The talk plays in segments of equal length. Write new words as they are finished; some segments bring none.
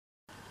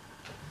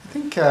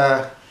think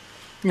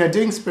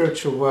doing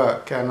spiritual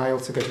work, and I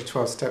also go to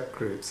 12-step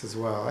groups as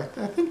well.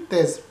 I think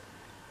there's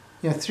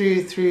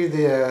through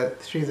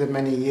the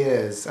many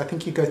years, I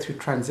think you go through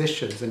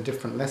transitions and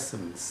different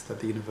lessons that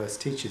the universe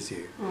teaches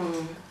you.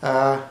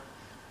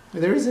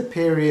 There was a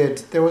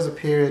period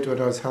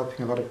when I was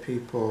helping a lot of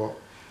people,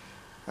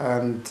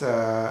 and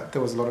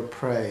there was a lot of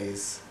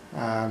praise.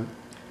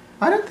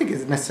 I don't think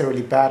it's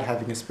necessarily bad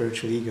having a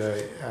spiritual ego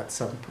at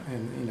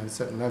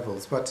certain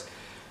levels, but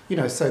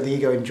so the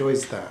ego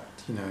enjoys that,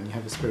 and you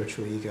have a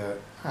spiritual ego,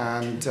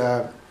 and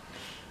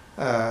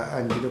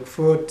you look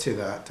forward to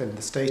that and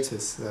the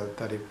status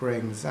that it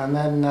brings, and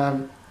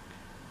then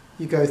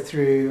you go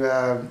through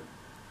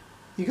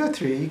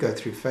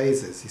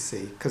phases. You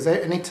see, because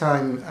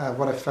anytime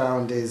what I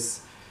found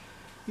is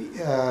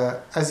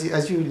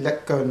as you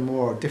let go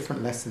more,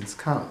 different lessons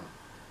come.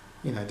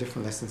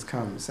 Different lessons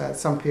come. So at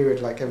some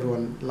period, like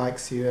everyone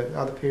likes you. At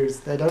other periods,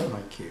 they don't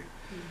like you.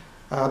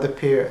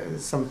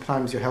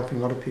 Sometimes you're helping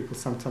a lot of people.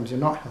 Sometimes you're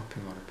not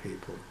helping a lot of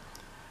people.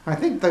 I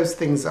think those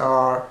things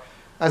are,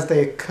 as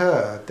they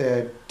occur,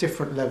 they're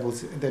different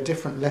levels. They're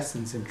different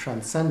lessons in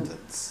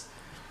transcendence.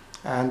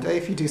 And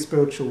if you do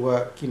spiritual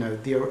work,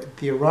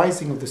 the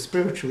arising of the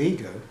spiritual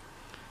ego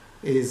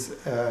is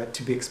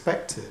to be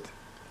expected.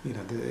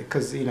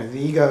 Because the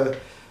ego,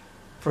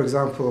 for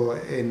example,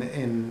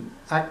 in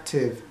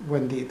active,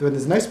 when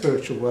there's no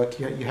spiritual work,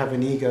 you have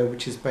an ego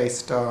which is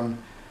based on,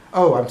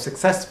 oh, I'm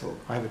successful.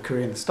 I have a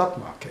career in the stock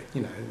market.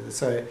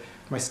 So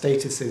my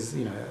status is,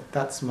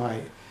 that's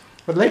my.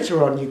 But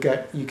later on, you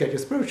get your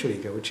spiritual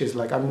ego, which is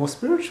like, I'm more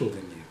spiritual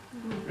than you.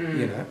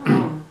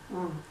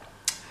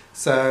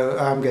 So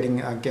I'm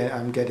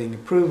getting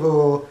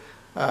approval.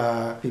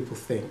 People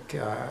think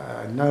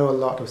I know a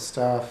lot of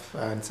stuff,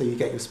 and so you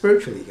get your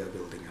spiritual ego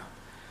building up.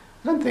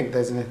 I don't think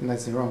there's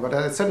anything wrong, but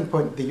at a certain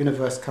point, the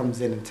universe comes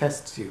in and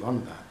tests you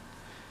on that.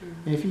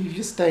 And if you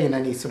just stay in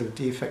any sort of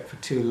defect for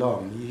too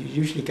long, you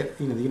usually get,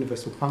 the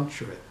universe will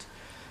puncture it.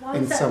 Why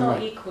is that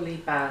not equally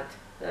bad?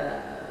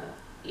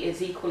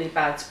 Is equally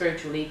bad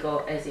spiritual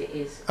ego as it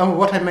is? Oh,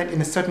 what I meant, in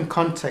a certain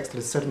context, at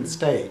a certain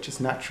stage, it's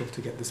natural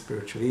to get the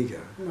spiritual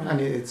ego, and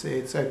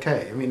it's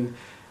okay. I mean,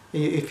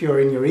 if you're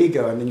in your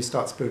ego and then you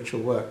start spiritual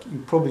work,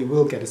 you probably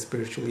will get a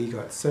spiritual ego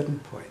at a certain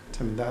point.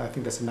 I mean, I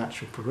think that's a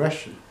natural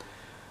progression.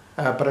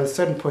 But at a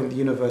certain point, the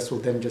universe will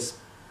then just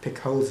pick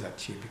holes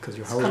at you because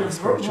you're holding a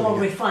spiritual ego. More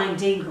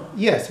refined ego.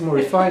 Yes, more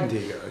refined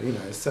ego.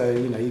 So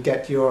you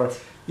get your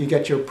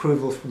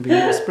approval from being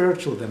more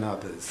spiritual than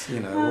others.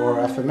 Or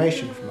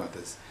affirmation from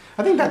others.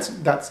 I think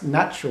that's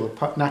natural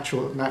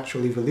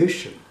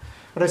evolution.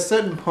 But at a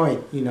certain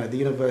point, the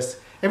universe,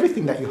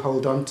 everything that you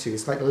hold on to,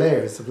 is like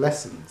layers of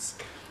lessons.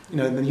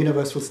 The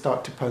universe will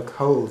start to poke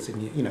holes in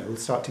you. It will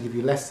start to give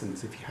you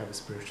lessons if you have a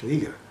spiritual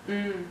ego.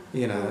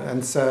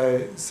 And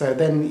so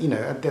then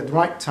at the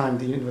right time,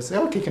 the universe says,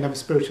 okay, you can have a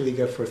spiritual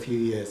ego for a few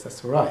years.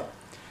 That's all right.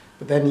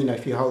 But then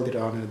if you hold it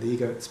on and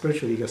the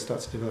spiritual ego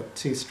starts to develop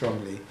too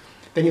strongly,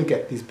 then you'll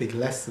get these big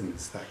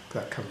lessons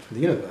that come from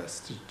the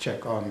universe to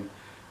check on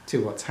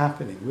to what's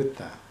happening with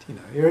that.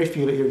 Or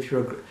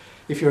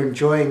if you're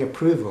enjoying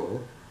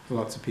approval from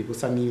lots of people,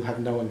 suddenly you have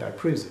no one that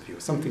approves of you.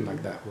 Something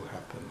like that will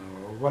happen,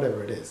 or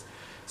whatever it is.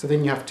 So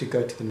then you have to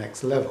go to the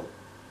next level.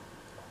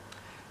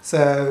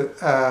 So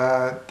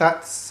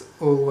that's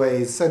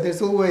always. So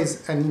there's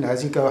always, and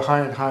as you go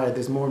higher and higher,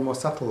 there's more and more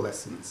subtle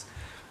lessons.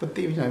 But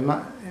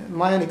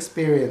my own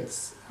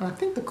experience, and I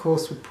think the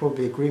Course would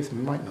probably agree with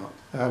me, might not.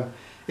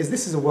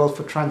 This is a world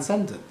for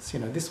transcendence.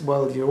 This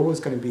world, you're always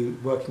going to be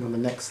working on the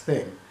next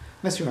thing,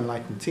 unless you're an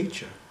enlightened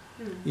teacher.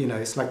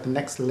 It's like the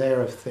next layer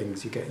of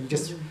things you get. You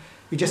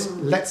just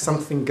let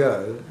something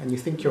go, and you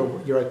think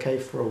you're okay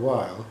for a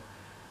while,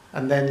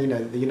 and then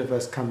the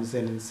universe comes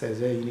in and says,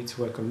 "Hey, you need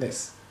to work on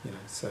this."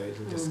 So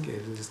it'll just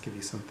give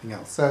you something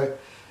else. So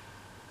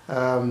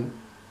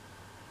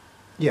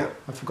yeah,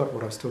 I forgot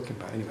what I was talking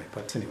about anyway.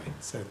 But anyway,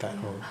 so that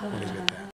whole one is with that.